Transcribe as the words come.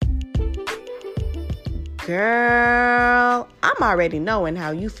Girl, I'm already knowing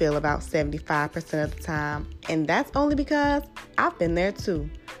how you feel about 75% of the time. And that's only because I've been there too.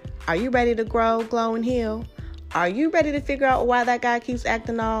 Are you ready to grow, glow, and heal? Are you ready to figure out why that guy keeps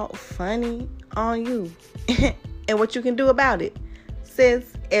acting all funny on you? And what you can do about it?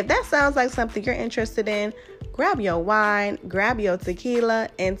 Sis, if that sounds like something you're interested in, grab your wine, grab your tequila,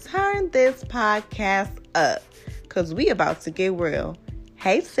 and turn this podcast up. Because we about to get real.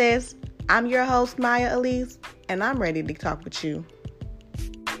 Hey sis, I'm your host, Maya Elise, and I'm ready to talk with you.